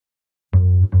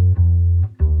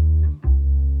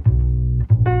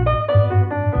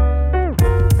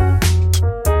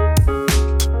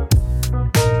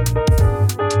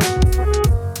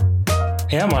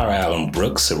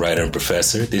Brooks, a writer and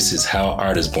professor. This is How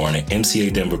Art is Born, an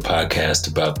MCA Denver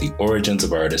podcast about the origins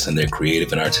of artists and their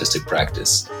creative and artistic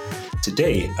practice.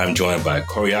 Today, I'm joined by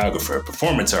choreographer,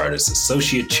 performance artist,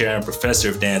 associate chair and professor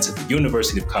of dance at the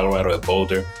University of Colorado at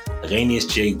Boulder, Irenaeus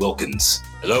J. Wilkins.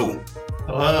 Hello.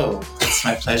 Hello. It's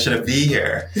my pleasure to be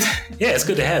here. Yeah, it's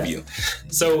good to have you.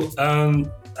 So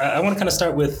I want to kind of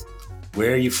start with,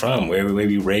 where are you from? Where were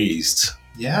you raised?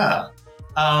 Yeah.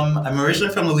 I'm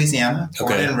originally from Louisiana,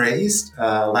 born and raised,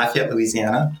 Lafayette,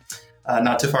 Louisiana.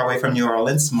 Not too far away from New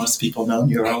Orleans. Most people know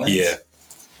New Orleans. Yeah.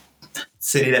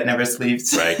 City that never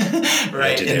sleeps. Right.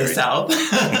 Right in the South.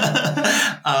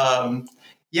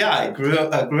 I grew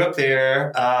up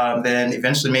there, then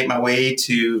eventually made my way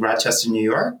to Rochester, New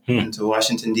York, and to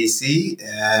Washington, D.C.,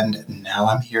 and now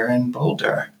I'm here in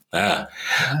Boulder.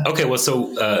 Okay. Well,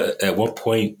 so at what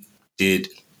point did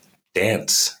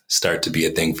dance start to be a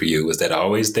thing for you? Was that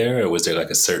always there, or was there like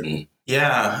a certain...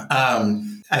 Yeah.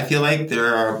 I feel like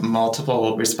there are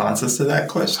multiple responses to that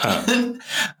question.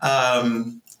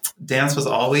 Dance was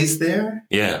always there.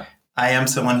 Yeah. I am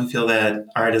someone who feel that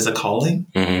art is a calling.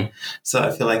 Mm-hmm. So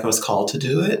I feel like I was called to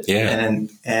do it. Yeah.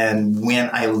 And when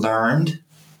I learned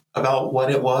about what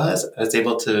it was, I was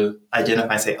able to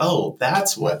identify and say, oh,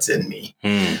 that's what's in me.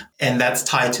 And that's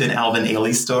tied to an Alvin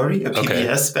Ailey story, a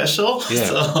PBS special. Yeah.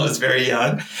 So I was very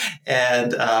young.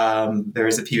 And there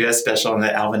was a PBS special on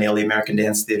the Alvin Ailey American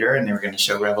Dance Theater, and they were going to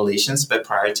show Revelations. But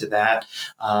prior to that,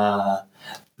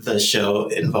 the show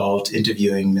involved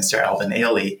interviewing Mr. Alvin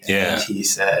Ailey. And he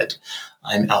said,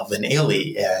 I'm Alvin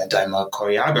Ailey, and I'm a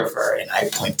choreographer. And I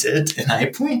pointed.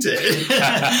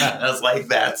 I was like,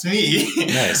 that's me.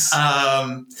 Nice.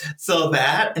 So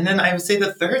that, and then I would say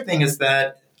the third thing is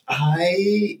that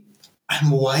I'm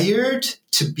wired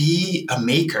to be a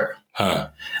maker.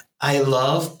 I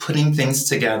love putting things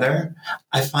together.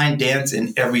 I find dance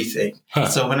in everything.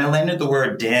 So when I landed the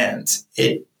word dance,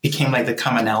 it became like the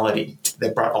commonality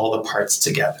that brought all the parts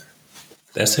together.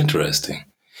 That's interesting.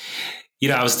 You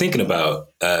know, I was thinking about,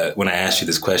 when I asked you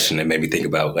this question, it made me think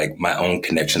about like my own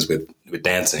connections with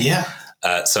dancing. Yeah.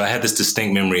 So I had this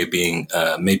distinct memory of being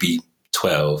maybe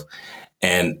 12,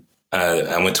 and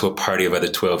I went to a party of other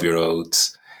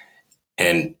 12-year-olds,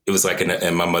 and it was like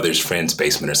in my mother's friend's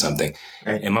basement or something.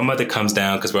 Right. And my mother comes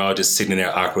down because we're all just sitting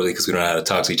there awkwardly because we don't know how to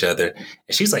talk to each other. And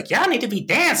she's like, y'all need to be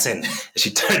dancing. And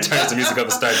she turns the music up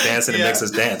and starts dancing and makes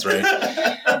us dance, right?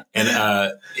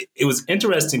 And it was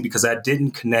interesting because I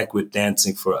didn't connect with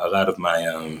dancing for a lot of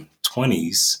my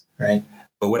 20s. Right.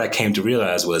 But what I came to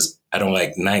realize was I don't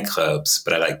like nightclubs,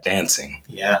 but I like dancing.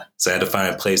 Yeah. So I had to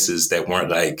find places that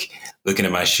weren't like looking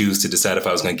at my shoes to decide if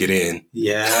I was going to get in.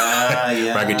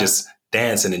 Yeah. Where I could just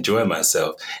dance and enjoy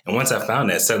myself. And once I found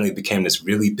that, suddenly it became this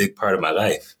really big part of my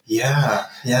life. Yeah.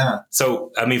 Yeah.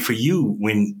 So, I mean, for you,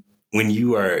 when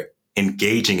you are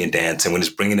engaging in dance and when it's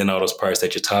bringing in all those parts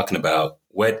that you're talking about,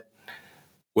 what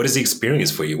is the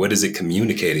experience for you? What is it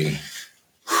communicating?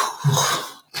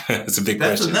 It's a big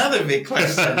question. That's another big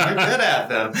question. You're good at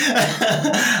them.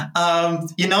 I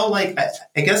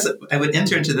guess I would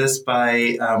enter into this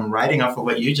by writing off of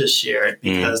what you just shared,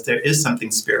 because there is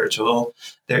something spiritual.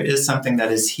 There is something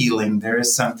that is healing. There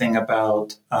is something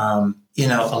about,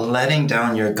 letting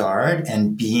down your guard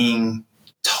and being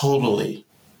totally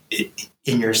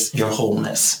in your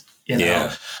wholeness,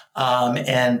 Yeah.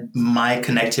 And my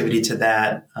connectivity to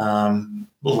that,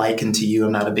 likened to you,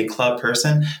 I'm not a big club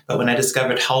person, but when I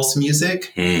discovered house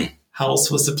music, house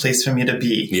was the place for me to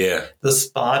be. Yeah. The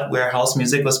spot where house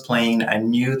music was playing, I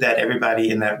knew that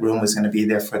everybody in that room was going to be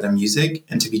there for the music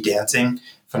and to be dancing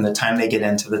from the time they get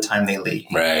in to the time they leave.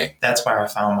 Right. That's where I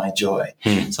found my joy.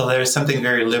 So there's something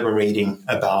very liberating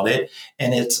about it.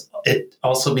 And it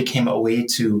also became a way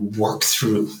to work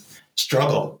through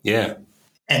struggle. Yeah.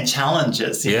 And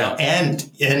challenges, you know, and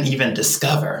even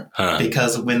discover,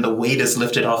 because when the weight is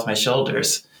lifted off my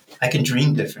shoulders, I can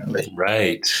dream differently.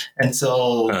 Right. And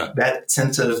so that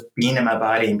sense of being in my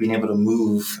body and being able to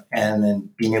move and then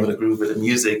being able to groove with the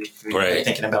music,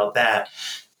 thinking about that,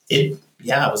 it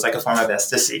was like a form of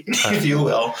ecstasy, if you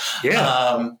will.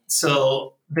 Yeah.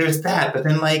 So there's that. But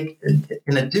then like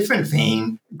in a different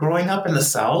vein, growing up in the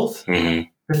South,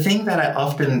 the thing that I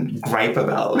often gripe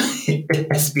about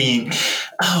is being,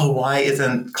 why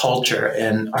isn't culture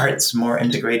and arts more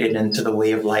integrated into the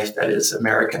way of life that is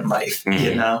American life,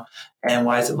 you know? And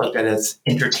why is it looked at as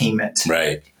entertainment?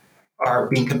 Right. Or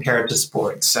being compared to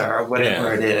sports or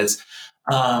whatever it is.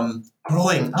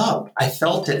 Growing up, I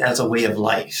felt it as a way of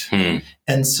life.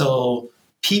 And so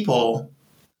people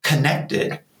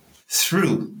connected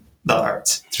through the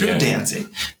arts, through dancing,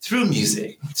 through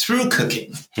music, through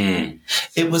cooking.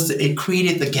 It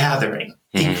created the gathering.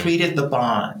 It created the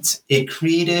bonds. It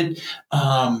created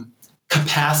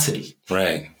capacity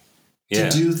to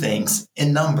do things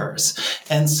in numbers.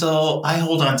 And so I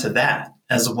hold on to that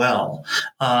as well.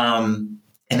 And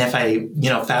if I,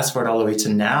 fast forward all the way to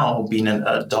now, being an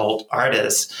adult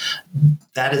artist,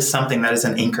 that is something that is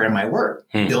an anchor in my work,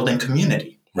 building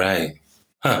community. Right.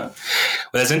 Huh.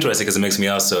 Well, that's interesting because it makes me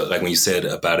also, like when you said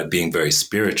about it being very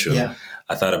spiritual,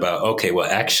 I thought about, okay, well,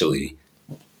 actually,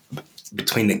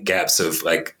 between the gaps of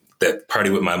like that party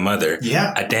with my mother,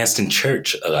 I danced in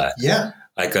church a lot. Yeah.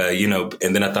 Like,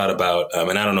 and then I thought about,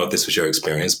 and I don't know if this was your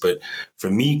experience, but for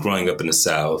me growing up in the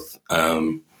South,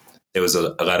 there was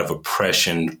a lot of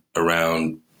oppression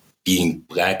around being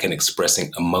Black and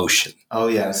expressing emotion. Oh,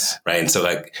 yes. Right. And so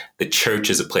like the church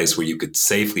is a place where you could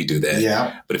safely do that.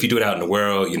 Yeah. But if you do it out in the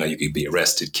world, you could be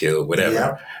arrested, killed,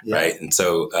 whatever. Yeah. Right. And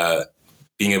so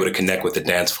being able to connect with the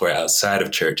dance floor outside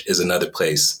of church is another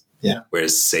place where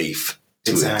it's safe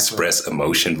to express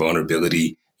emotion,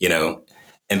 vulnerability,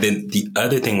 And then the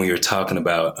other thing when you're talking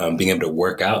about being able to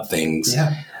work out things.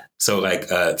 Yeah. So like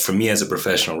for me as a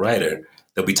professional writer,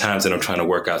 there'll be times that I'm trying to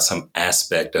work out some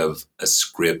aspect of a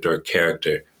script or a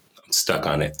character. I'm stuck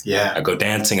on it. Yeah. I go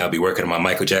dancing. I'll be working on my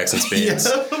Michael Jackson spins.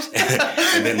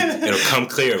 And then it'll come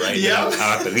clear, right? Yeah. I'll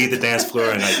have to leave the dance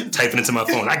floor and I type it into my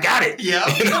phone. I got it. Yeah.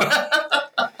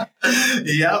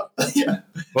 Yep. Yeah.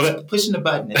 Well, pushing the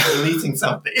button and releasing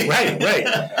something. Right.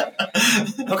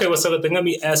 Okay. Well, so then let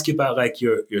me ask you about like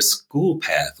your school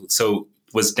path. So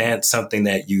was dance something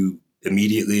that you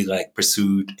immediately like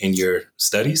pursued in your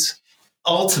studies?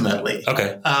 Ultimately.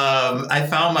 Okay. I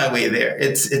found my way there.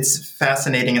 It's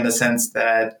fascinating in the sense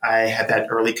that I had that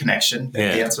early connection.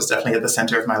 Dance was definitely at the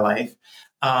center of my life.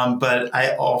 But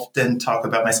I often talk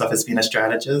about myself as being a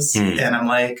strategist. And I'm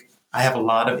like, I have a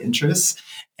lot of interests.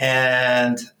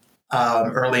 And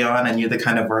early on, I knew the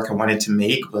kind of work I wanted to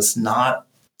make was not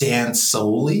dance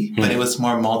solely, but it was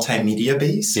more multimedia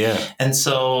based. Yeah. And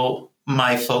so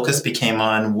my focus became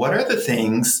on what are the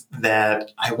things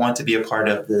that I want to be a part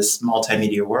of this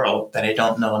multimedia world that I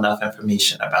don't know enough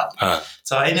information about.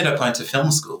 So I ended up going to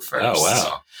film school first. Oh,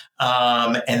 wow.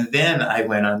 And then I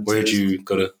went on. Where'd you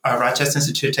go to? Rochester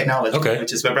Institute of Technology,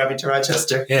 which is what brought me to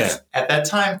Rochester. Yeah. At that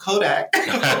time, Kodak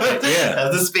was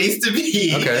the space to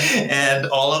be. Okay. And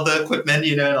all of the equipment,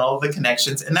 and all of the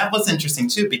connections. And that was interesting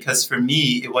too, because for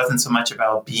me, it wasn't so much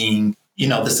about being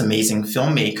this amazing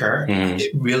filmmaker.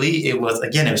 It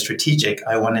was strategic.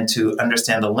 I wanted to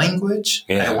understand the language.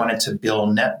 I wanted to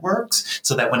build networks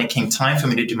so that when it came time for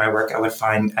me to do my work, I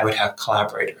would have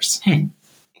collaborators.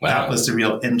 Wow. That was the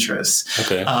real interest.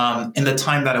 Okay. In the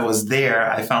time that I was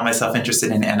there, I found myself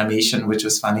interested in animation, which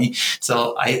was funny.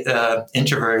 So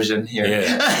introversion here.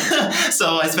 Yeah.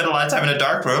 So I spent a lot of time in a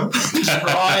dark room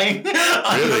drawing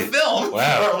on the film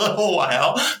for a little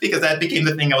while because that became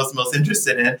the thing I was most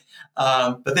interested in.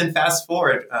 But then fast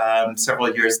forward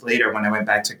several years later when I went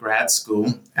back to grad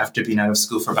school after being out of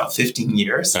school for about 15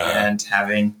 years and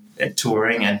having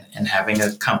touring and having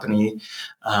a company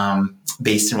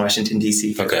based in Washington,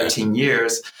 D.C. for 13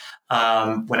 years.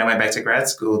 When I went back to grad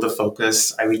school,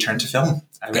 I returned to film.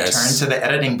 I returned to the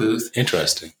editing booth.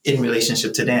 Interesting. In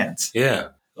relationship to dance. Yeah.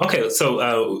 Okay.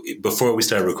 So before we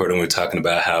started recording, we were talking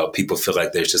about how people feel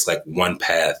like there's just like one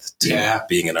path to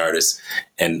being an artist.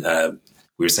 And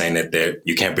we were saying that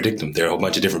you can't predict them. There are a whole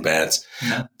bunch of different paths.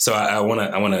 Yeah. So I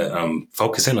want to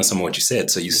focus in on some of what you said.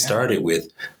 So you started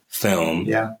with film.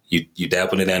 Yeah. You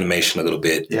dabbled in animation a little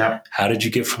bit. Yeah. How did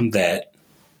you get from that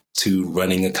to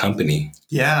running a company?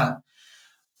 Yeah.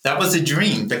 That was a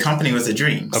dream. The company was a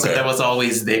dream. Okay. So that was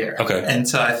always there. Okay. And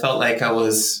so I felt like I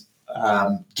was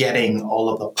getting all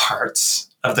of the parts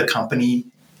of the company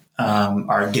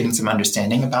or getting some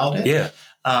understanding about it. Yeah.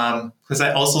 Because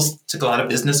I also took a lot of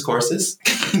business courses.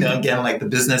 Again, like the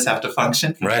business have to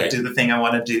function. Right. Do the thing I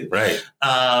want to do. Right.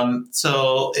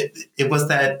 So it was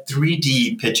that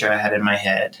 3D picture I had in my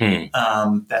head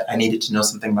that I needed to know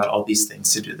something about all these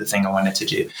things to do the thing I wanted to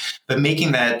do. But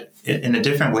making that in a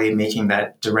different way, making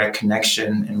that direct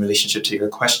connection in relationship to your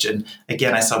question,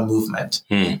 again, I saw movement.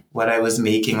 What I was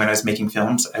making when I was making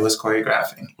films, I was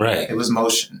choreographing. Right. It was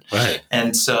motion. Right.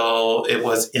 And so it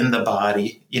was in the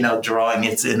body, drawing,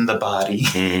 it's in the body.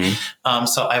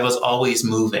 So I was always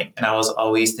moving and I was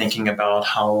always thinking about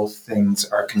how things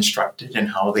are constructed and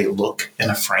how they look in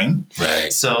a frame.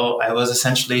 Right. So I was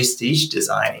essentially stage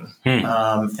designing.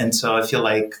 And so I feel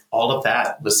like all of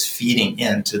that was feeding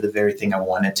into the very thing I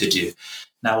wanted to do.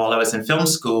 Now, while I was in film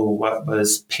school, what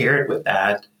was paired with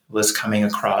that was coming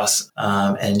across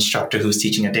an instructor who was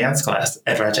teaching a dance class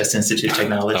at Rochester Institute of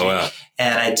Technology. Oh, wow.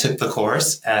 And I took the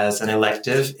course as an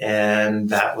elective, and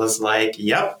that was like,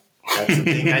 yep, that's the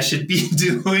thing I should be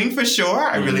doing for sure.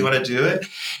 I really want to do it.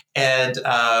 And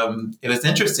it was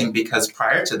interesting because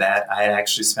prior to that, I had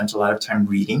actually spent a lot of time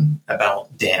reading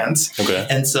about dance. Okay.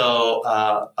 And so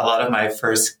a lot of my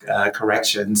first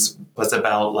corrections was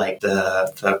about like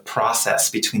the process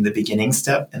between the beginning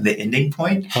step and the ending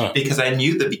point, because I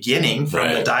knew the beginning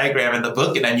from the diagram in the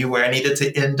book, and I knew where I needed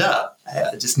to end up.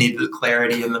 I just needed the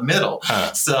clarity in the middle.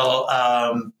 So,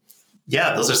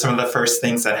 yeah, those are some of the first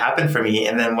things that happened for me.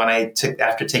 And then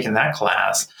after taking that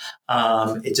class,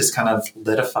 it just kind of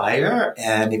lit a fire.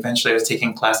 And eventually I was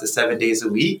taking classes 7 days a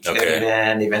week. Okay. And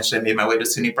then eventually I made my way to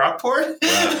SUNY Brockport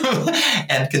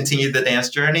and continued the dance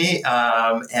journey.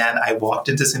 And I walked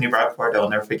into SUNY Brockport. I'll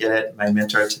never forget it. My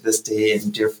mentor to this day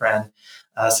and dear friend,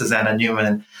 Susanna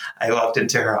Newman. I walked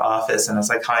into her office and I was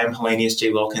like, "Hi, I'm Hellenius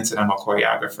J. Wilkins, and I'm a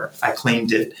choreographer." I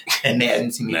claimed it, and they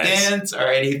hadn't seen me dance or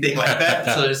anything like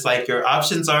that. So it's like your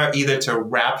options are either to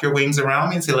wrap your wings around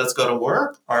me and say, "Let's go to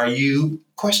work," or you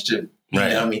question. You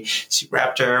know me. She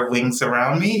wrapped her wings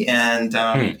around me, and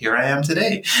here I am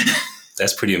today.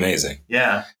 That's pretty amazing.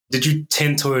 Yeah. Did you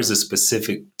tend towards a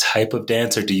specific type of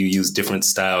dance, or do you use different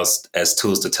styles as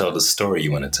tools to tell the story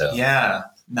you want to tell? Yeah.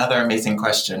 Another amazing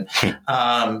question.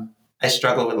 I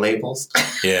struggle with labels.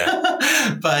 Yeah.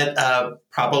 But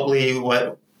probably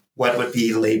what would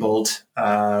be labeled,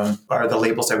 or the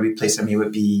labels that we place on me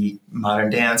would be modern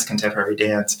dance, contemporary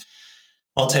dance,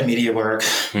 multimedia work,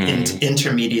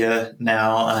 intermedia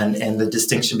now. And the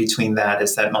distinction between that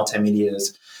is that multimedia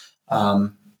is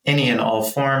any and all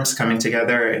forms coming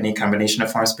together, any combination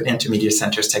of forms, but intermedia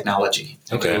centers technology.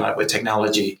 Okay. I do a lot with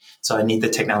technology. So I need the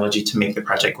technology to make the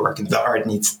project work, and the art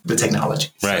needs the technology.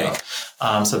 Right.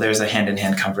 So there's a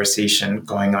hand-in-hand conversation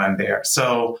going on there.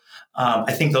 So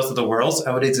I think those are the worlds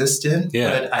I would exist in.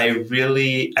 Yeah. But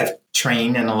I've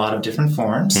trained in a lot of different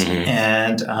forms.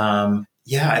 And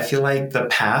I feel like the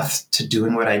path to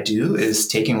doing what I do is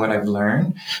taking what I've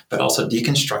learned, but also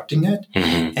deconstructing it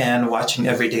and watching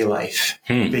everyday life,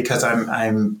 because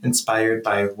I'm inspired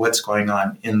by what's going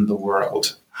on in the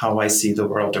world, how I see the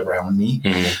world around me,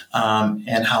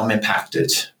 and how I'm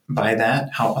impacted by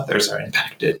that, how others are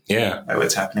impacted by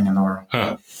what's happening in the world.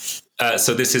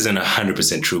 So this isn't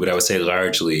 100% true, but I would say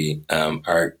largely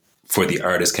art for the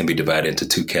artist can be divided into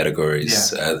two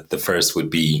categories. Yeah. The first would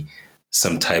be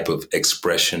some type of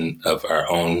expression of our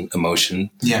own emotion.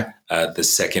 Yeah. The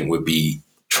second would be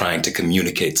trying to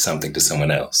communicate something to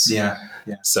someone else. Yeah.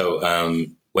 Yeah. So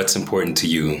what's important to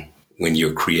you when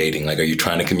you're creating? Like, are you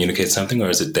trying to communicate something, or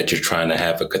is it that you're trying to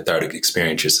have a cathartic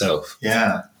experience yourself?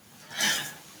 Yeah.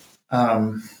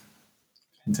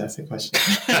 Fantastic question.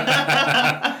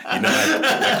 I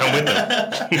come with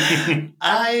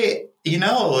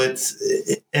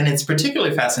them. It's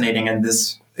particularly fascinating in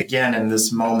this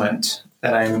moment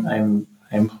that I'm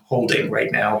holding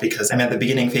right now, because I'm at the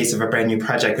beginning phase of a brand new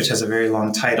project, which has a very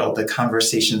long title, the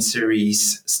Conversation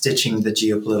Series, Stitching the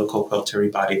Geopolitical Quilt to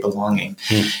Rebody Belonging.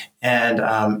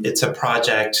 And it's a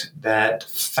project that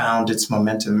found its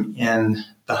momentum in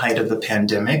the height of the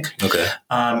pandemic. Okay.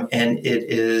 And it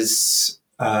is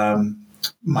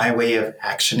my way of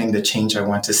actioning the change I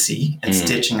want to see and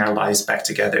stitching our lives back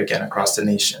together again across the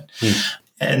nation.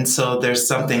 And so there's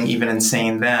something even in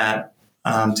saying that,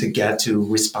 to get to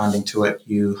responding to what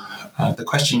the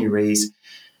question you raise,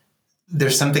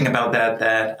 there's something about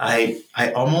that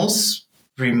I almost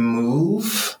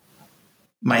remove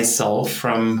myself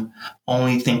from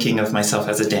only thinking of myself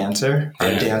as a dancer or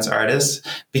a dance artist,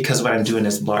 because what I'm doing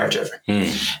is larger.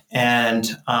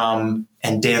 And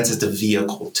dance is the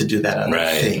vehicle to do that other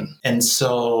thing. And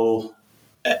so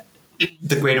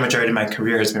the greater majority of my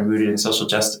career has been rooted in social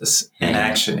justice and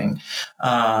actioning,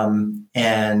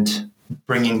 and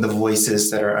bringing the voices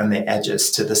that are on the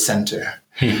edges to the center,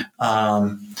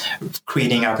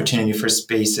 creating opportunity for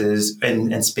spaces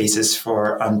and spaces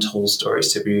for untold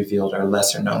stories to be revealed, or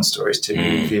lesser known stories to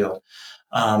be revealed.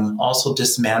 Also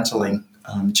dismantling,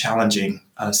 challenging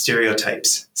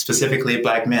stereotypes, specifically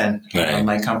Black men.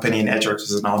 My company in Edgeworks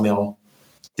is an all-male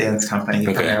dance company,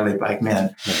 primarily Black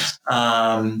men.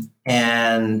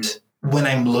 And when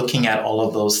I'm looking at all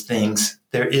of those things,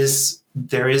 there is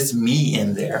me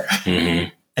in there.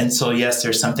 And so, yes,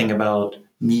 there's something about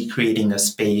me creating a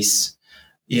space,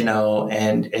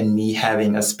 and me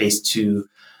having a space to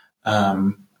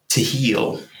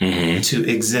heal, to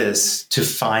exist, to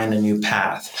find a new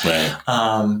path.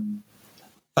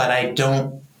 But I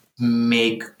don't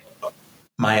make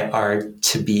my art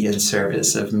to be in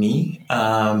service of me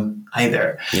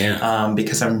either. Yeah.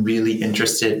 Because I'm really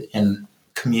interested in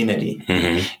community,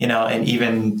 and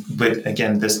even with,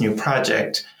 again, this new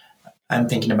project, I'm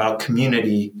thinking about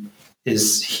community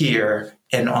is here,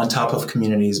 and on top of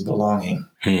community is belonging.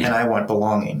 And I want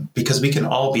belonging, because we can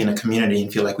all be in a community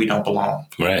and feel like we don't belong.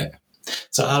 Right.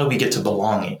 So how do we get to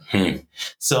belonging?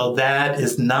 So that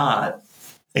is not,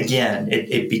 again,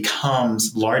 it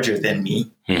becomes larger than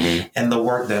me. And the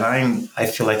work that I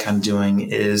feel like I'm doing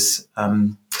is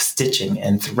stitching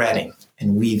and threading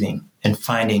and weaving and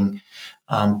finding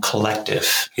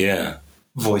collective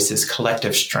voices,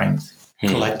 collective strength,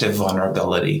 collective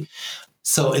vulnerability.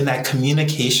 So in that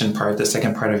communication part, the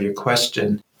second part of your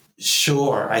question,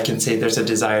 sure, I can say there's a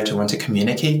desire to want to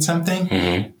communicate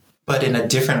something. But in a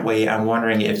different way, I'm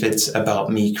wondering if it's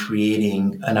about me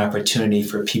creating an opportunity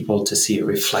for people to see a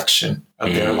reflection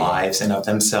of their lives and of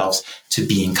themselves, to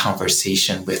be in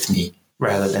conversation with me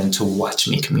rather than to watch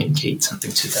me communicate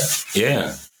something to them.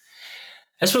 Yeah.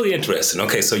 That's really interesting.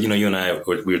 Okay, so, you and I,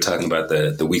 we were talking about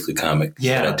the weekly comic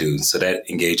that I do. So that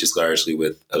engages largely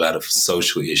with a lot of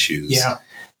social issues. Yeah.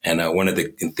 And one of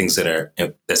the things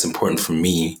that's important for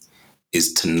me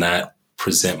is to not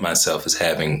present myself as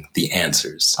having the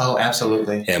answers. Oh,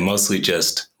 absolutely. And mostly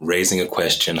just raising a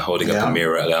question, holding up a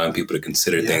mirror, allowing people to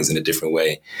consider things in a different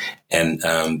way. And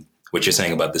what you're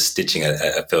saying about the stitching,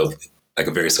 I felt like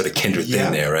a very sort of kindred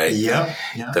thing there, right? Yeah.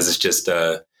 Because it's just,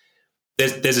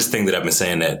 there's this thing that I've been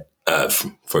saying that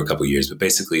for a couple of years, but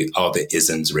basically all the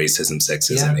isms, racism,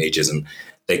 sexism, ageism,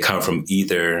 they come from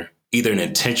either an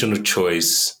intentional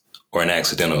choice or an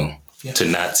accidental to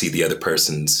not see the other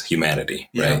person's humanity,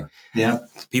 right? Yeah.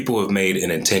 People who have made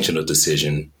an intentional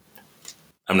decision,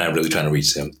 I'm not really trying to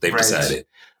reach them. They've decided.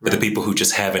 But the people who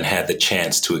just haven't had the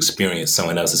chance to experience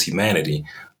someone else's humanity,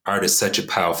 art is such a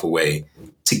powerful way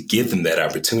to give them that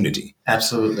opportunity.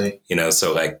 Absolutely.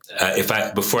 So like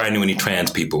before I knew any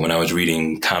trans people, when I was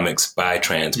reading comics by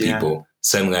trans people,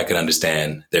 suddenly I could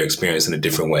understand their experience in a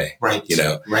different way. Right.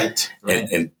 Right.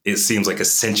 And it seems like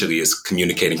essentially it's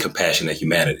communicating compassion and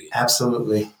humanity.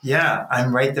 Absolutely. Yeah,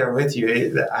 I'm right there with you.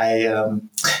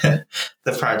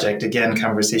 The project, again,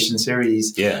 Conversation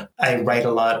Series. Yeah. I write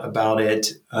a lot about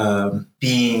it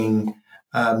being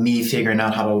me figuring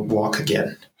out how to walk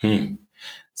again.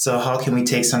 So how can we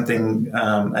take something,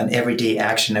 an everyday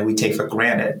action that we take for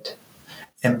granted,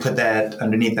 and put that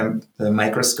underneath the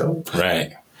microscope?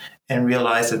 Right. And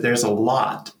realize that there's a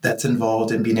lot that's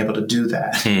involved in being able to do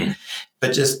that.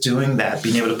 But just doing that,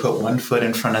 being able to put one foot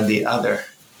in front of the other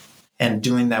and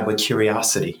doing that with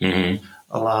curiosity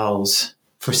allows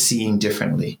for seeing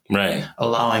differently,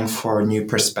 allowing for a new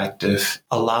perspective,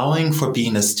 allowing for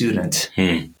being a student,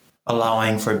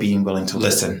 allowing for being willing to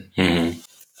listen.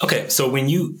 Okay, so when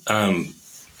you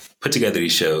put together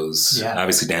these shows,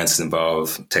 obviously dance is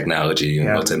involved, technology and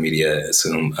multimedia,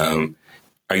 assume,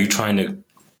 are you trying to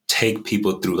take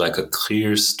people through like a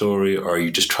clear story, or are you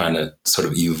just trying to sort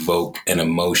of evoke an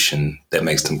emotion that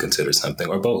makes them consider something,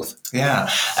 or both? Yeah,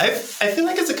 I feel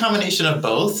like it's a combination of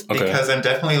both, because I'm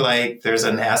definitely like, there's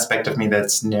an aspect of me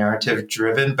that's narrative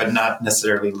driven, but not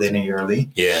necessarily linearly.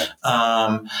 Yeah.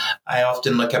 I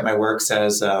often look at my works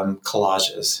as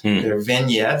collages. They're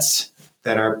vignettes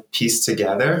that are pieced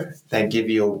together that give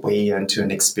you a way into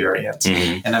an experience.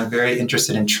 And I'm very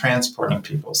interested in transporting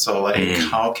people. So like,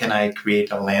 how can I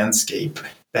create a landscape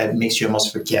that makes you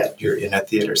almost forget you're in a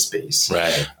theater space?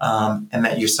 Right. And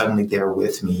that you're suddenly there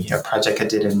with me. A project I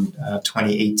did in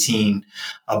 2018,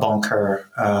 a bunker,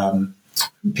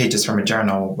 pages from a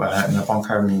journal. And a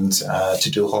bunker means to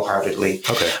do wholeheartedly,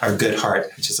 or good heart,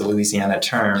 which is a Louisiana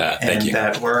term. And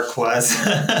that work was,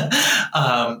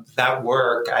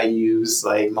 I use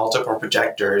like multiple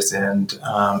projectors. And,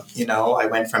 I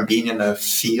went from being in a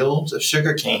field of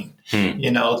sugarcane,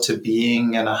 to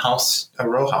being in a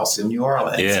row house in New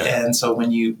Orleans. Yeah. And so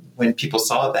when people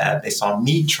saw that, they saw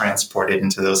me transported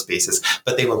into those spaces,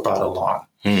 but they were brought along.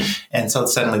 And so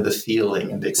suddenly the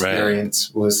feeling and the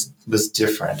experience was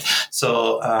different.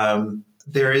 So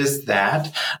there is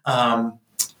that.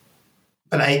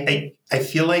 But I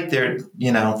feel like I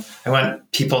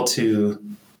want people to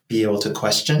be able to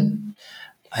question.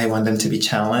 I want them to be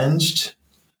challenged.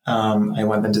 I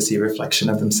want them to see a reflection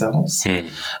of themselves.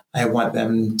 I want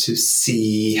them to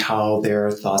see how their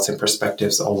thoughts and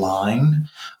perspectives align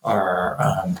or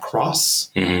cross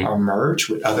or merge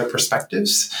with other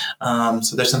perspectives.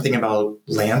 So there's something about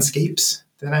landscapes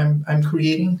that I'm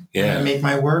creating when I make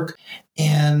my work.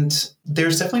 And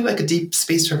there's definitely like a deep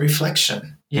space for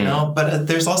reflection, but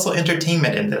there's also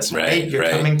entertainment in this, right? You're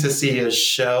coming to see a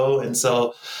show. And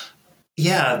so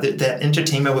Yeah, that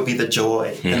entertainment would be the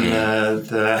joy and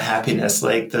the happiness.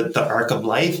 Like the arc of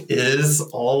life is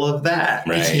all of that.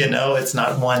 Right. It's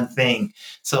not one thing.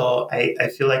 So I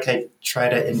feel like I try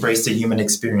to embrace the human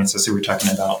experience, as we were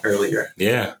talking about earlier.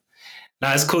 Yeah.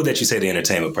 Now, it's cool that you say the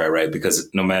entertainment part, right? Because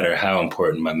no matter how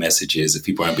important my message is, if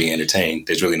people aren't being entertained,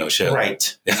 there's really no show.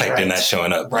 Right. They're not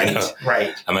showing up. Right.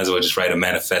 Right. I might as well just write a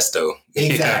manifesto.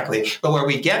 Exactly. But where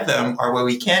we get them, or where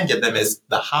we can get them, is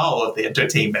the how of the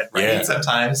entertainment, right? Yeah.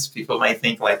 Sometimes people might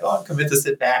think like, oh, I'm coming to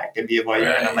sit back and be a voyeur.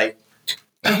 Right. And I'm like,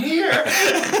 I'm here.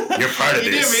 You're part of this.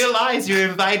 You didn't realize you're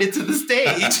invited to the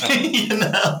stage.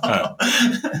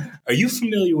 Are you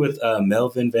familiar with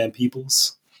Melvin Van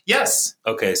Peebles? Yes.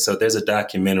 Okay, so there's a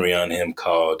documentary on him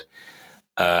called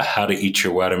How to Eat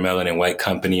Your Watermelon in White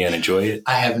Company and Enjoy It.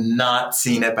 I have not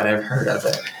seen it, but I've heard of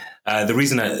it. The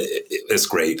reason it's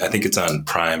great, I think it's on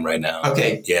Prime right now.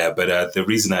 Okay. Yeah, but the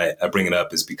reason I bring it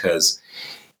up is because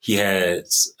he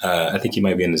has, I think he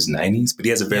might be in his 90s, but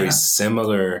he has a very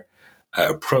similar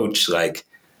approach. Like,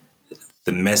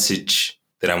 the message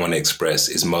that I want to express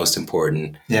is most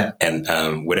important. Yeah.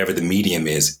 And whatever the medium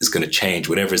is going to change,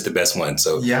 whatever is the best one.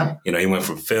 So, he went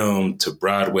from film to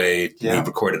Broadway. He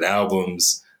recorded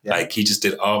albums. Yeah. Like, he just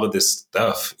did all of this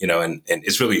stuff, and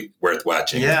it's really worth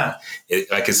watching. Yeah.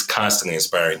 It's constantly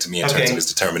inspiring to me in terms of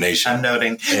his determination. I'm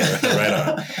noting. Yeah, right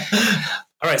on.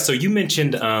 All right. So you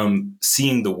mentioned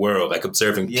seeing the world, like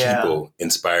observing people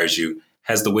inspires you.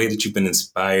 Has the way that you've been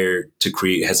inspired to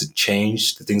create, has it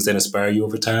changed the things that inspire you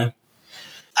over time?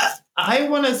 I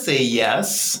want to say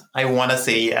yes. I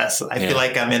feel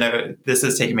like this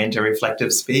is taking me into a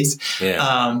reflective space.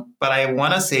 Yeah. But I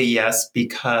want to say yes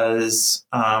because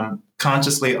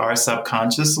consciously or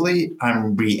subconsciously,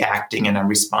 I'm reacting and I'm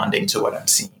responding to what I'm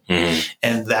seeing. Mm-hmm.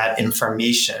 And that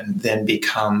information then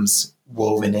becomes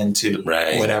woven into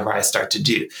whatever I start to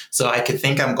do. So I could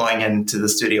think I'm going into the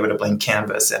studio with a blank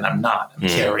canvas, and I'm not. I'm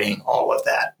carrying all of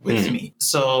that with me.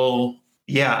 So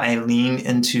yeah, I lean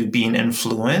into being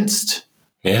influenced.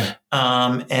 Yeah.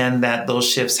 And that those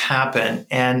shifts happen.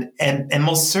 And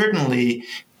most certainly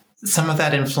some of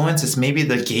that influence is maybe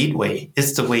the gateway.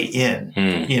 It's the way in.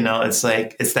 It's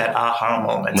like, it's that aha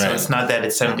moment. Right. So it's not that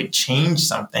it suddenly changed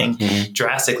something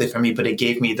drastically for me, but it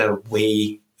gave me the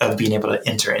way of being able to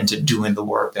enter into doing the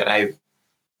work that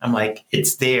I'm like,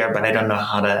 it's there, but I don't know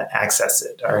how to access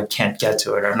it, or I can't get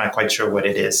to it, or I'm not quite sure what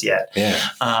it is yet. Yeah.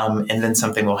 And then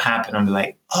something will happen. I'm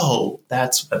like, oh,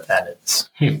 that's what that is.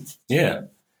 Yeah.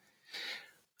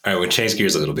 All right, we'll change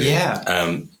gears a little bit.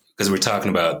 Yeah. Because we're talking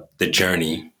about the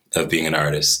journey of being an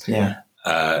artist. Yeah.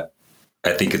 I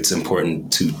think it's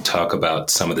important to talk about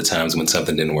some of the times when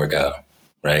something didn't work out,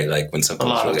 right? Like when something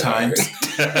was really hard.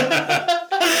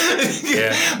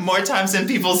 Yeah. More times than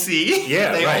people see.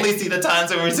 Yeah, they only see the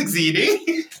times when we're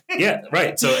succeeding. Yeah,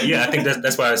 right. So yeah, I think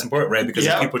that's why it's important, right? Because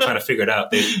if people are trying to figure it out,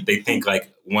 they think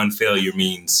like one failure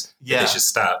means they should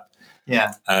stop.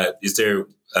 Yeah. Is there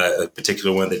a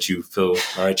particular one that you feel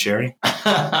all right sharing?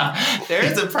 There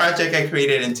is a project I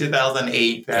created in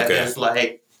 2008 that is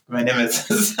like, my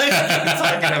nemesis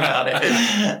talking about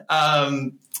it.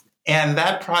 And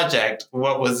that project,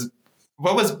 what was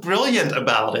brilliant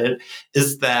about it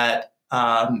is that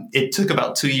it took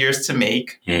about 2 years to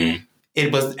make.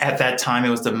 It was, at that time, it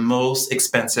was the most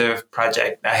expensive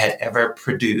project I had ever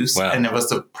produced. Wow. And it was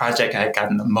the project I had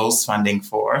gotten the most funding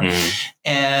for.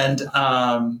 And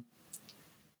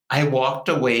I walked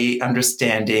away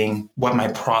understanding what my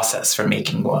process for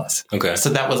making was. Okay. So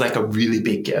that was like a really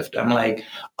big gift. I'm like,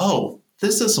 oh,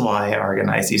 this is why I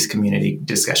organize these community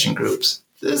discussion groups.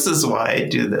 This is why I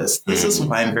do this. This is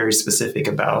why I'm very specific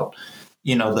about,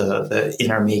 the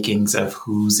inner makings of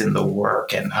who's in the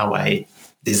work and how I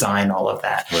design all of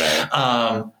that.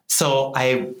 Right. So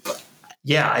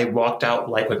I walked out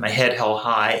like with my head held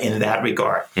high in that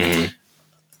regard.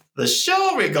 The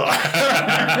show regard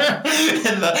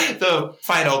and the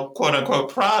final quote unquote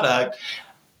product.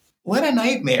 What a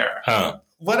nightmare. Huh.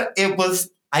 What it was.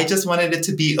 I just wanted it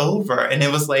to be over, and it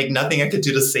was like nothing I could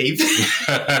do to save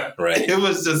it. Right. It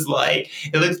was just like,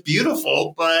 it looks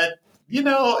beautiful, but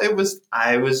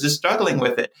I was just struggling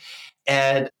with it.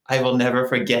 And I will never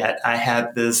forget, I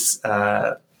had this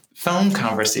phone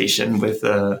conversation with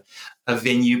a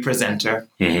venue presenter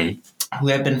who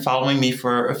had been following me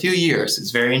for a few years.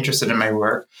 He's very interested in my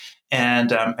work. And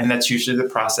that's usually the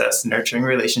process, nurturing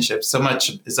relationships. So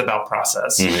much is about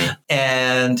process.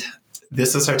 And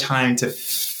this was her time to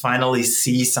finally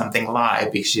see something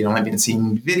live, because she'd only been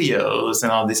seeing videos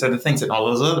and all these other things, and all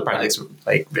those other projects were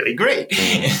like really great.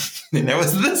 And there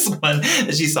was this one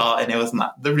that she saw, and it was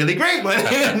not the really great one.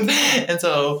 And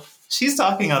so she's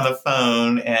talking on the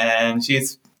phone, and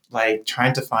she's like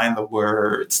trying to find the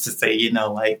words to say,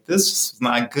 like, this is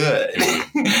not good.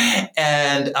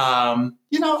 And,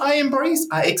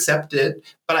 I accepted,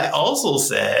 but I also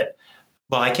said,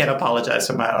 well, I can't apologize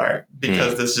for my art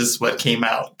because this is just what came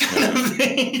out kind of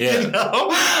thing,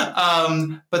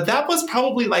 But that was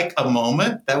probably like a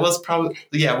moment. That was probably,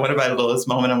 one of my lowest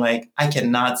moments. I'm like, I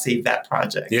cannot save that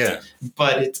project. Yeah.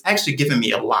 But it's actually given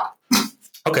me a lot.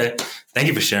 Okay. Thank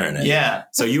you for sharing that. Yeah.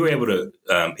 So you were able to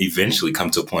eventually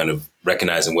come to a point of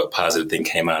recognizing what positive thing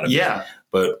came out of it. Yeah.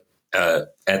 But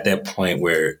at that point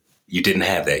where you didn't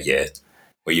have that yet,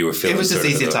 where you were feeling, it was just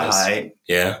easy to hide.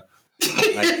 Yeah.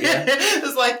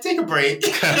 It's like, take a break.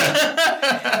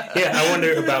 Yeah, I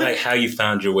wonder about like how you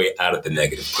found your way out of the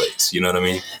negative place. You know what I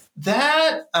mean?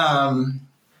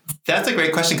 That's a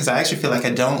great question because I actually feel like I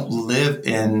don't live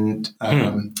in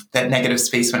that negative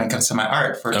space when it comes to my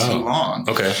art for too long.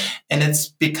 Okay. And it's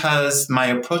because my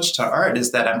approach to art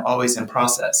is that I'm always in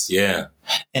process. Yeah.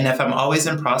 And if I'm always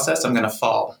in process, I'm going to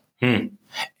fall. And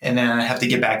then I have to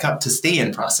get back up to stay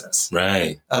in process.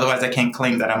 Right. Otherwise, I can't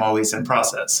claim that I'm always in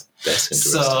process. That's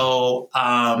interesting. So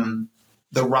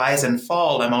the rise and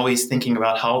fall, I'm always thinking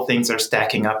about how things are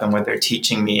stacking up and what they're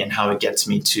teaching me and how it gets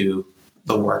me to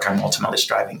the work I'm ultimately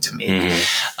striving to make.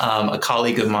 A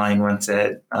colleague of mine once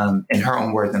said, in her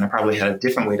own words, and I probably had a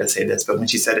different way to say this, but when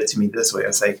she said it to me this way, I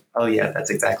was like, oh yeah,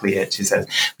 that's exactly it. She said,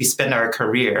 we spend our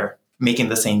career making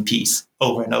the same piece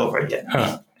over and over again.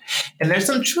 And there's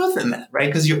some truth in that, right?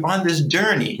 Because you're on this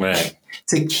journey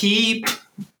to keep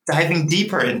diving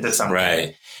deeper into something.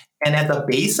 Right. And at the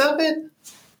base of it,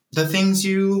 the things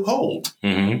you hold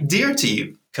dear to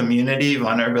you, community,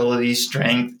 vulnerability,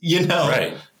 strength,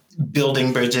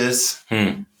 building bridges.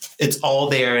 It's all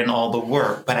there in all the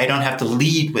work, but I don't have to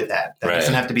lead with that. That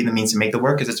doesn't have to be the means to make the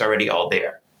work because it's already all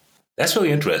there. That's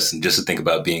really interesting just to think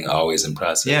about being always in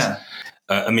process. Yeah.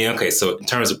 So in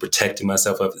terms of protecting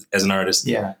myself as an artist,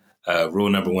 rule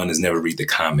number 1 is never read the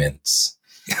comments.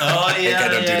 Oh, yeah, I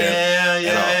don't do that at all.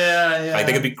 Yeah. I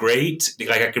think it'd be great.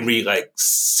 Like I can read like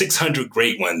 600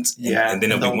 great ones, and then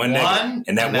there'll be one negative,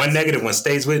 and that one negative one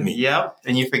stays with me. Yep,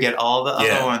 and you forget all the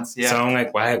other ones. Yeah. So I'm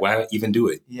like, why even do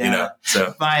it? Yeah.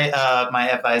 So my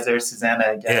advisor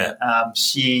Susanna again,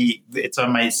 it's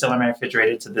still on my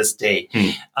refrigerator to this day.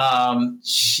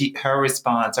 Her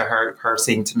response or her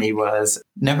saying to me was,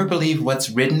 never believe what's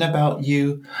written about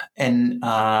you, and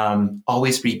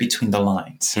always read between the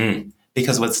lines.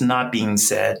 Because what's not being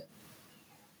said,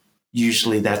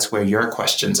 usually that's where your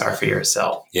questions are for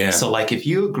yourself. Yeah. So like if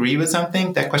you agree with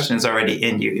something, that question is already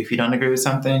in you. If you don't agree with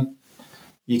something,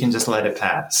 you can just let it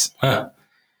pass. Huh.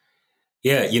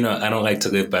 Yeah, I don't like to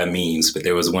live by memes, but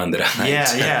there was one that I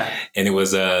liked. Yeah. And it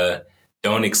was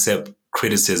don't accept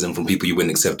criticism from people you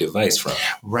wouldn't accept advice from.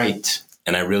 Right.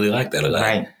 And I really like that a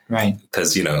lot. Right.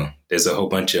 Because, there's a whole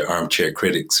bunch of armchair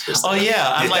critics for stuff. Oh,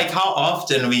 yeah. I'm like, how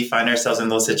often we find ourselves in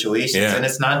those situations. Yeah. And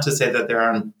it's not to say that they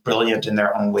aren't brilliant in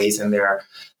their own ways and their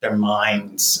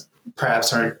minds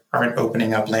perhaps aren't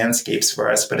opening up landscapes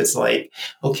for us. But it's like,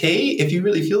 okay, if you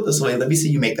really feel this way, let me see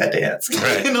you make that dance.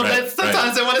 Right,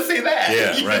 sometimes I want to say that.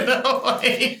 Yeah, right.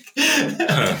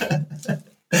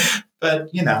 But,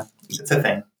 it's a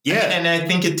thing. Yeah. And I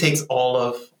think it takes all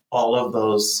of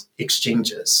those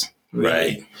exchanges.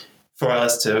 Really, for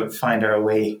us to find our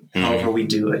way, however we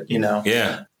do it,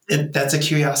 Yeah. That's a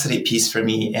curiosity piece for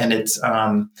me. And it's,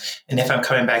 and if I'm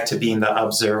coming back to being the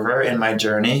observer in my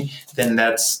journey, then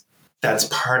that's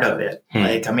part of it.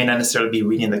 Like, I may not necessarily be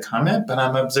reading the comment, but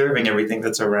I'm observing everything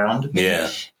that's around me.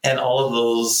 Yeah. And all of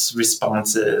those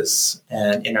responses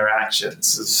and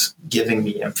interactions is giving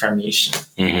me information.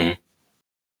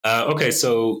 Okay.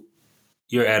 So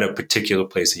you're at a particular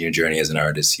place in your journey as an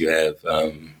artist. You have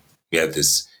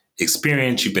this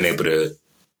experience. You've been able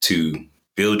to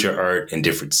build your art in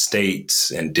different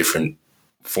states and different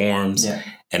forms. Yeah.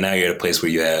 And now you're at a place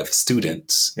where you have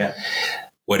students. Yeah.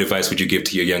 What advice would you give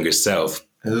to your younger self?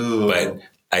 Ooh. But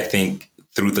I think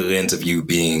through the lens of you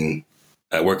being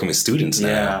working with students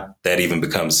now, that even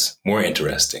becomes more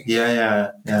interesting.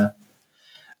 Yeah. The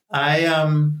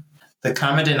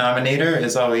common denominator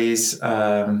is always,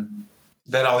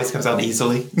 that always comes out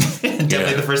easily.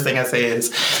 Definitely the first thing I say is,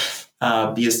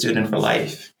 be a student for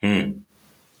life.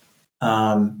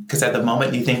 Because at the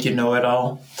moment you think you know it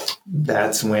all,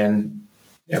 that's when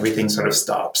everything sort of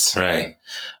stops. Right.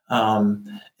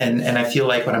 And I feel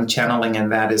like what I'm channeling in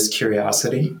that is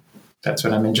curiosity. That's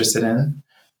what I'm interested in.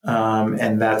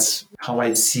 And that's how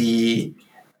I see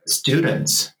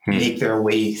students make their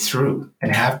way through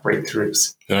and have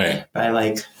breakthroughs. Right.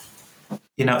 By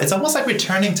it's almost like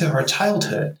returning to our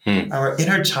childhood, our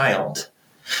inner child,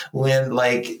 when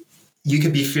you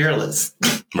could be fearless.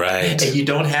 Right. And you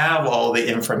don't have all the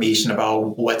information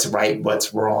about what's right,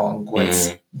 what's wrong,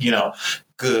 what's,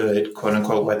 good, quote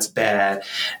unquote, what's bad.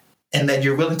 And that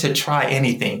you're willing to try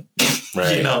anything.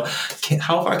 Right.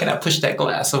 How far can I push that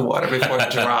glass of water before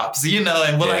it drops?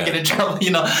 And will I get in trouble?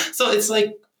 So it's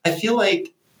like, I feel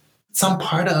like some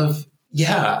part of,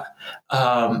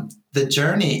 the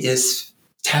journey is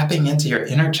tapping into your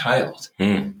inner child.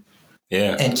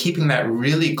 Yeah. And keeping that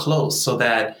really close so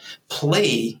that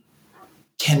play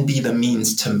can be the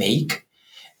means to make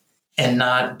and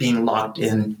not being locked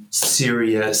in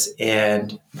serious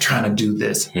and trying to do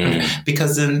this.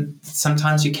 Because then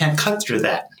sometimes you can't cut through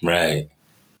that. Right.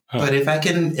 Huh. But if I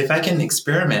can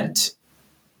experiment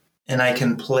and I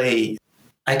can play,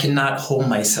 I cannot hold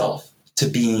myself to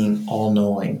being all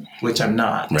knowing, which I'm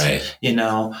not. Right.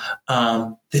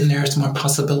 Then there's more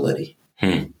possibility.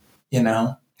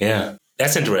 Yeah.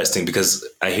 That's interesting because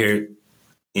I hear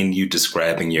in you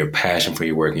describing your passion for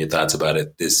your work and your thoughts about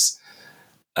it, this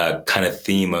kind of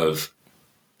theme of,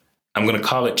 I'm going to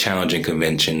call it challenging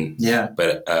convention. Yeah.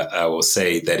 But I will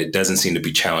say that it doesn't seem to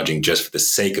be challenging just for the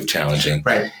sake of challenging.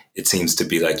 Right. It seems to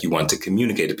be like you want to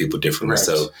communicate to people differently. Right.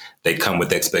 So they come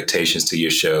with expectations to your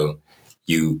show.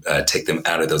 You take them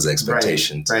out of those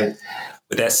expectations. Right.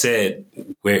 With that said,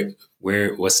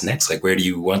 what's next? Like, where do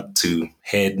you want to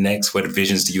head next? What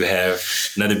visions do you have?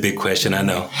 Another big question, I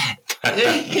know.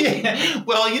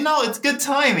 Well, it's good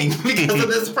timing because of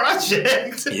this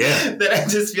project. Yeah. That I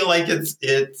just feel like it's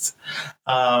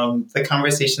the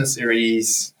conversation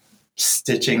series,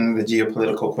 Stitching the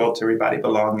Geopolitical Quilt to Everybody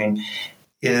Belonging,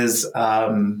 is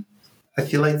I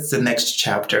feel like it's the next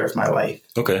chapter of my life.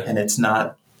 Okay. And it's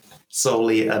not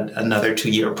solely another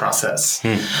 2-year process.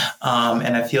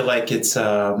 And I feel like it's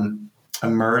a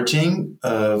merging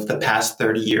of the past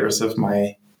 30 years of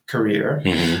my career.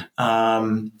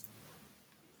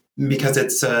 Because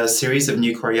it's a series of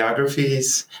new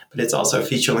choreographies, but it's also a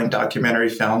feature-length documentary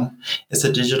film. It's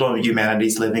a digital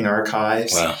humanities living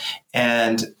archives. Wow.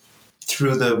 And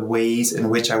through the ways in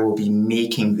which I will be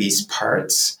making these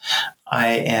parts,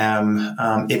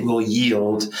 it will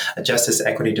yield a justice,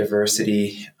 equity,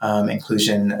 diversity,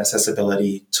 inclusion,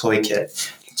 accessibility toy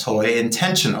kit. Toy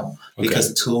intentional,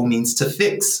 because tool means to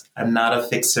fix. I'm not a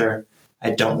fixer.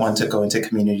 I don't want to go into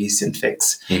communities and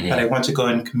fix, but I want to go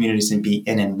in communities and be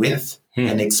in and with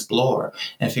and explore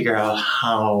and figure out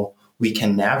how we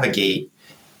can navigate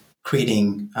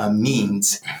creating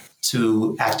means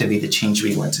to activate the change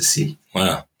we want to see.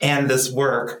 Wow. And this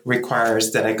work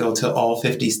requires that I go to all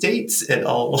 50 states and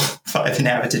all 5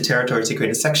 inhabited territories to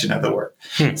create a section of the work.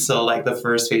 So like the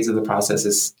first phase of the process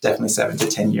is definitely 7 to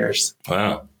 10 years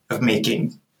of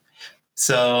making.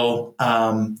 So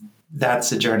that's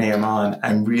the journey I'm on.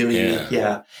 I'm really,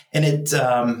 And it's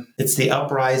the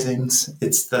uprisings,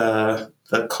 it's the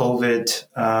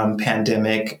COVID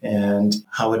pandemic and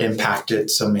how it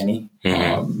impacted so many,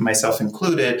 myself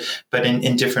included, but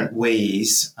in different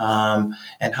ways, and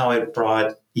how it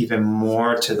brought even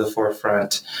more to the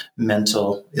forefront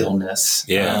mental illness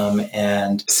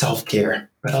and self-care,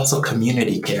 but also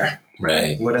community care.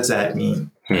 Right. What does that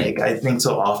mean? Like, I think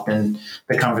so often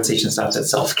the conversation stops at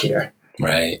self-care.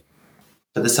 Right.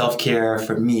 But the self-care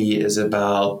for me is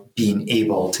about being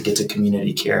able to get to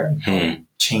community care and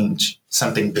change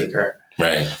something bigger.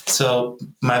 Right. So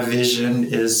my vision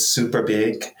is super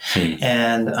big.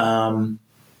 And and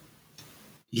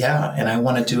I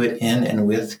want to do it in and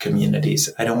with communities.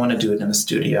 I don't want to do it in a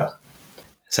studio.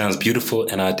 Sounds beautiful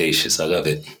and audacious. I love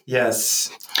it. Yes.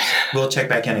 We'll check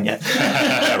back in again.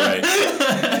 Right.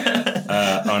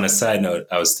 On a side note,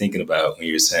 I was thinking about when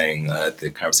you were saying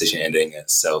the conversation ending at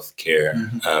self-care.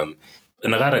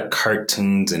 In a lot of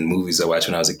cartoons and movies I watched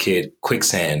when I was a kid,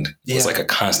 quicksand was like a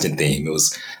constant theme. It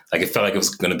was like, it felt like it was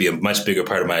going to be a much bigger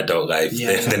part of my adult life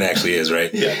than it actually is,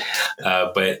 right?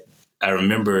 But I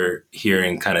remember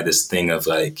hearing kind of this thing of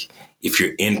like, if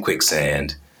you're in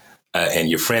quicksand and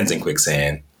your friend's in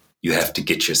quicksand, you have to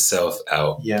get yourself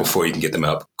out before you can get them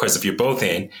out. Of course, if you're both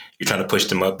in, you're trying to push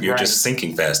them up, you're just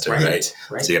sinking faster, right?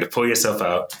 So you got to pull yourself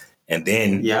out and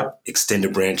then extend a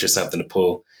branch or something to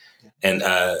pull. And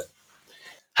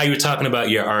how you were talking about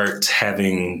your art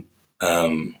having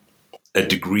a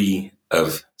degree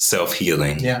of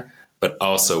self-healing, but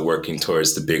also working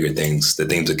towards the bigger things, the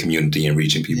themes of community and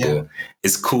reaching people.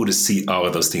 It's cool to see all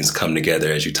of those things come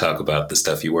together as you talk about the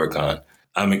stuff you work on.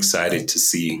 I'm excited to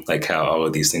see like how all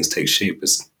of these things take shape. It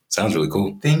sounds really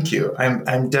cool. Thank you.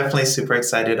 I'm definitely super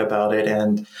excited about it.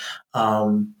 And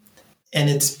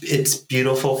it's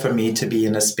beautiful for me to be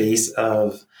in a space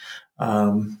of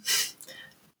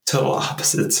total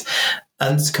opposites,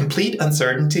 complete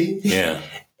uncertainty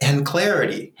and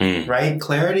clarity, right?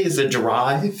 Clarity is a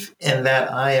drive, and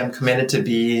that I am committed to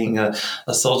being a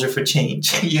soldier for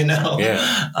change,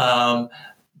 Yeah.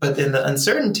 But then the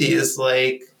uncertainty is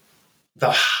like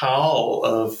the how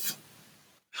of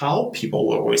how people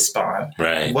will respond.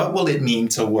 Right. What will it mean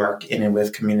to work in and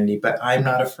with community? But I'm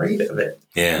not afraid of it.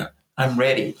 Yeah. I'm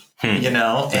ready, Nice.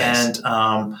 and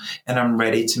I'm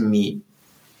ready to meet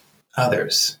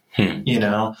others,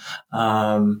 I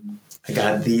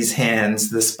got these hands,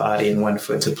 this body, and one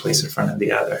foot to place in front of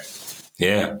the other.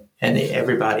 Yeah. And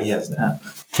everybody has that.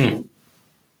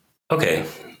 Okay.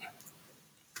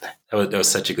 That was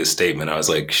such a good statement. I was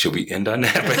like, should we end on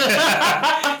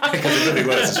that? Because it really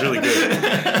was. It's really good.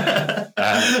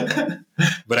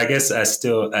 But I guess I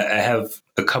have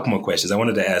a couple more questions. I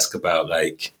wanted to ask about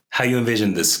like how you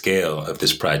envision the scale of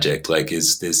this project. Like,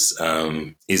 is this,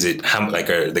 is it how, like,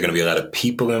 are there going to be a lot of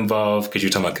people involved? Because you're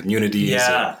talking about communities.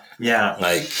 Yeah.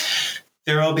 Like,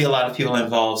 there will be a lot of people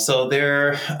involved. So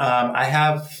I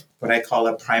have what I call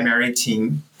a primary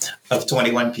team of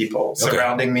 21 people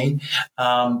surrounding me.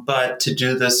 But to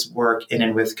do this work in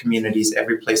and with communities,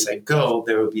 every place I go,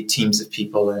 there will be teams of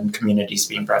people and communities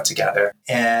being brought together.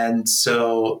 And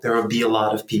so there will be a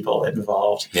lot of people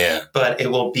involved. Yeah. But it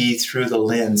will be through the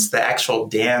lens. The actual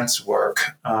dance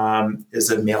work is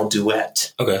a male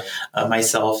duet. Okay.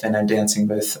 Myself, and I'm dancing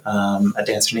with a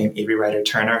dancer named Avery Ryder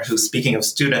Turner, who, speaking of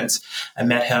students, I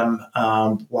met him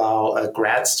while a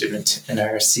grad student in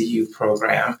our CU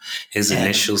program. His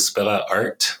initial spell out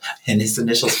art, and his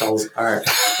initial spells art.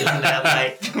 Isn't that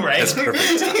like right? That's perfect.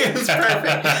 It's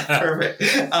perfect.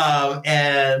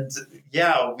 And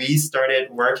yeah, we started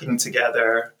working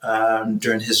together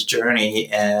during his journey,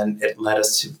 and it led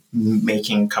us to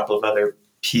making a couple of other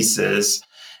pieces,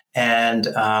 and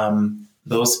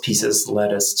those pieces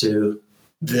led us to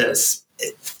this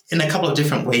in a couple of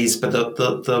different ways. But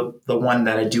the one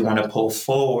that I do want to pull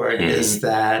forward is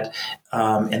that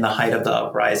in the height of the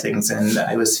uprisings, and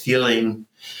I was feeling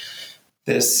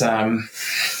this, lack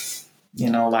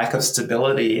of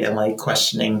stability and like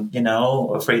questioning,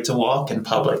 afraid to walk in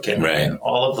public and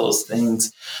all of those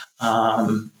things.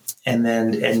 And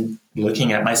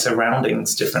looking at my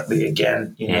surroundings differently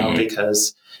again,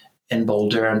 because in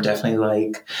Boulder, I'm definitely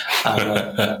like,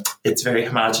 it's very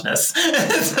homogenous.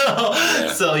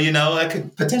 So, I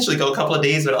could potentially go a couple of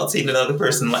days without seeing another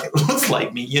person like looks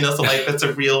like me, so like that's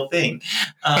a real thing.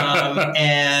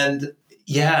 And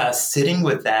yeah, sitting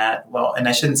with that, well, and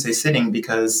I shouldn't say sitting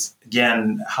because,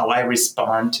 again, how I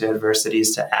respond to adversity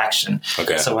is to action.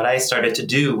 Okay. So what I started to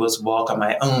do was walk on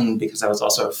my own because I was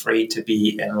also afraid to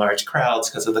be in large crowds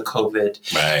because of the COVID.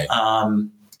 Right.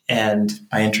 And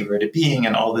my introverted being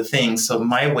and all the things. So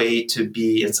my way to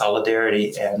be in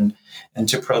solidarity and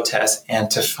to protest and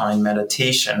to find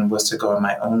meditation was to go on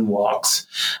my own walks,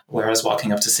 where I was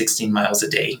walking up to 16 miles a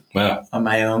day. Wow. On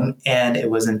my own. And it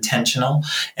was intentional,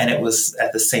 and it was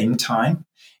at the same time,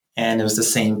 and it was the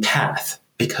same path,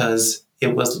 because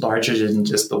it was larger than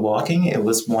just the walking. It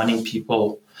was wanting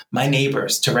people, my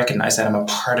neighbors, to recognize that I'm a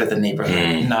part of the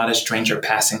neighborhood, not a stranger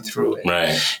passing through it.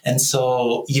 Right. And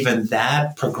so even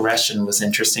that progression was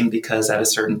interesting, because at a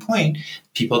certain point,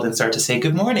 people then start to say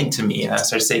good morning to me, and I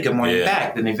start to say good morning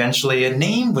back. Then eventually a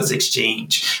name was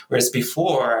exchanged. Whereas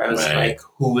before I was like,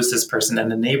 who was this person in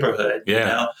the neighborhood?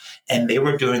 And they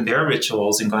were doing their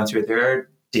rituals and going through their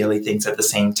daily things at the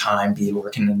same time, be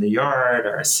working in the yard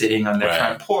or sitting on their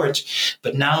front porch.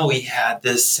 But now we had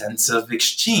this sense of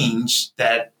exchange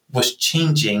that was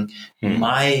changing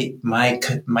my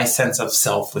sense of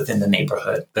self within the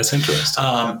neighborhood. That's interesting.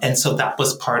 And so that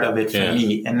was part of it for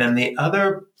me. And then the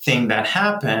other thing that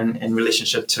happened in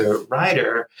relationship to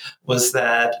Ryder was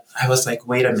that I was like,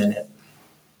 wait a minute,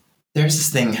 there's this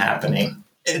thing happening.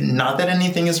 Not that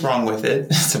anything is wrong with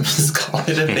it, so just call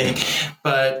it a thing.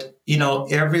 But,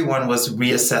 everyone was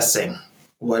reassessing,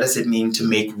 what does it mean to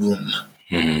make room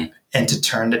and to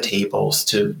turn the tables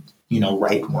to,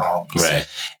 right wrongs. Right.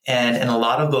 And in a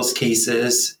lot of those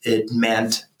cases, it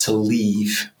meant to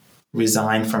leave,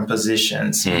 resign from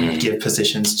positions, give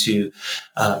positions to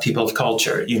people of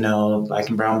culture, Black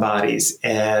and brown bodies.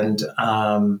 And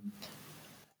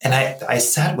I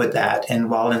sat with that. And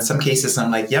while in some cases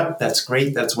I'm like, yep, that's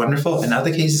great, that's wonderful. In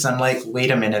other cases, I'm like,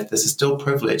 wait a minute, this is still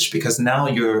privilege, because now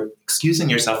you're excusing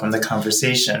yourself from the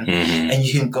conversation and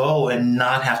you can go and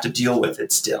not have to deal with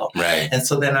it still. Right. And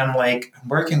so then I'm like, I'm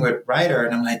working with Ryder,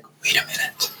 and I'm like, wait a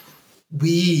minute.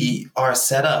 We are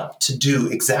set up to do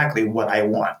exactly what I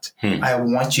want. I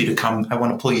want you to come. I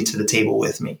want to pull you to the table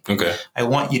with me. Okay. I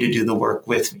want you to do the work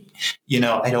with me.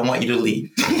 I don't want you to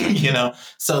leave,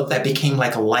 So that became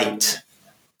like a light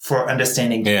for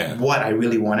understanding what I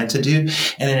really wanted to do.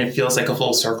 And then it feels like a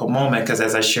full circle moment because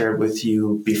as I shared with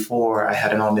you before, I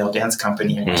had an all-male dance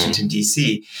company in Washington,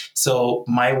 D.C. So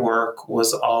my work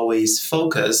was always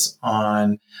focused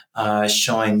on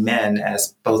showing men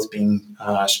as both being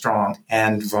strong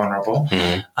and vulnerable,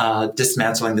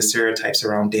 dismantling the stereotypes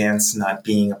around dance not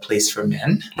being a place for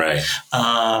men. Right.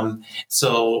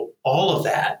 So all of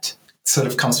that sort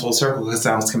of comes full circle because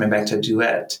I was coming back to a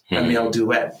duet, a male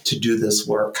duet, to do this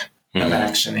work of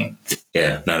actioning.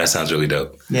 Yeah, no, that sounds really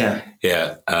dope. Yeah.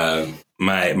 Yeah.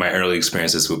 My early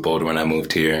experiences with Boulder when I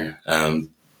moved here,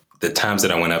 the times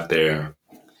that I went up there,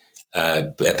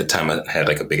 at the time I had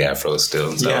like a big afro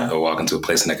still. So I would walk into a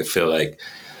place and I could feel like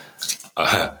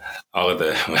all of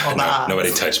the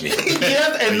nobody touched me.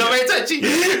 And nobody touched you.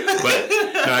 But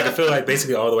no, I could feel like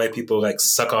basically all the white people like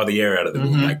suck all the air out of the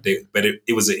room. Like but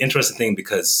it was an interesting thing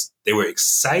because they were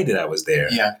excited I was there.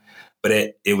 Yeah.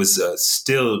 But it was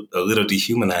still a little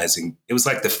dehumanizing. It was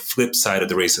like the flip side of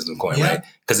the racism coin, right?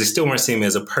 Because they still weren't seeing me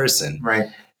as a person. Right.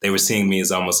 They were seeing me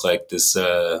as almost like this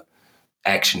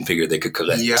action figure they could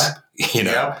collect. Yeah. You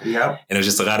know? Yeah. And it was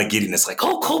just a lot of giddiness, like,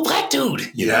 oh, cool black dude.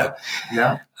 You know?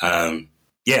 Yeah. And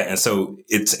so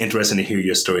it's interesting to hear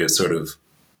your story of sort of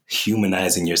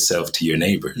humanizing yourself to your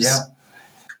neighbors. Yeah.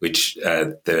 Which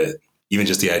even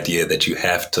just the idea that you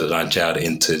have to launch out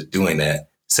into doing that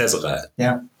says a lot.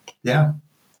 Yeah. Yeah.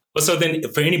 Well, so then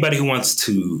for anybody who wants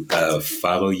to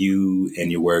follow you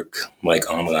and your work like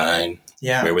online,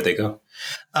 where would they go?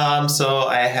 So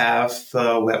I have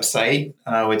the website,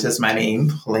 which is my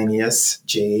name,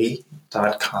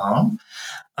 HeleniusJ.com.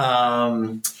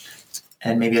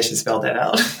 And maybe I should spell that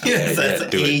out. Okay, That's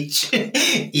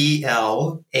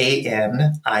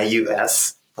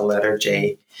HELANIUS, the letter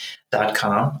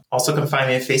J.com. Also can find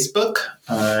me on Facebook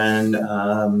on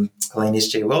Helenius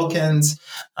J. Wilkins.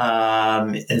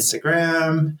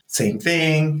 Instagram, same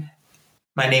thing.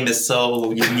 My name is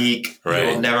so unique. Right.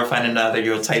 You'll never find another.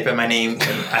 You'll type in my name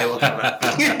and I will come up.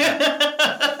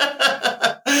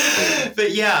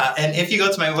 But yeah, and if you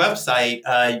go to my website,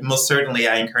 most certainly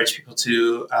I encourage people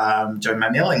to join my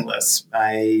mailing list.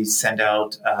 I send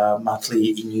out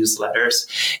monthly newsletters.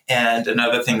 And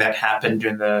another thing that happened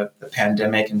during the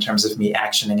pandemic in terms of me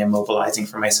actioning and mobilizing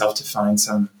for myself to find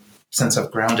some sense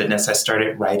of groundedness, I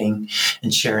started writing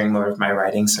and sharing more of my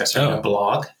writing. So I started a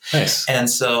blog. Nice. And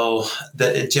so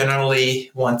generally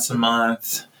once a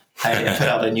month, I put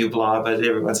out a new blog, but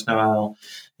every once in a while,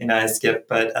 I skip.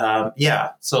 But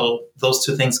so those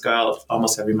two things go out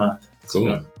almost every monmonth.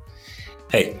 Cool. So.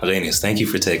 Hey, Helenius, thank you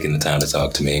for taking the time to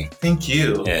talk to me. Thank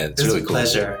you. Yeah, it's really cool.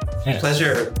 Pleasure. Yeah.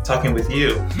 Pleasure talking with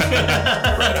you.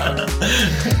 Right on.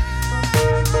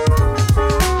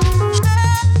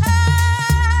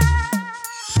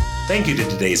 Thank you to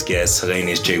today's guest,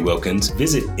 Helenius J. Wilkins.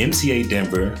 Visit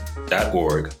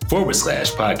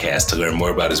mcadenver.org/podcast to learn more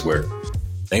about his work.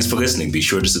 Thanks for listening. Be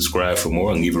sure to subscribe for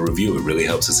more and leave a review. It really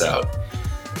helps us out.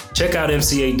 Check out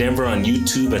MCA Denver on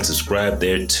YouTube and subscribe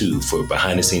there too for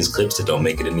behind-the-scenes clips that don't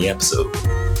make it in the episode.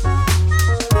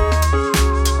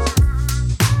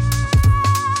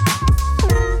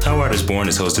 How Art is Born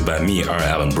is hosted by me, R.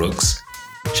 Allen Brooks.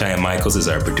 Cheyenne Michaels is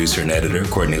our producer and editor.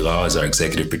 Courtney Law is our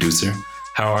executive producer.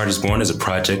 How Art is Born is a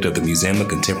project of the Museum of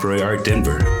Contemporary Art,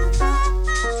 Denver.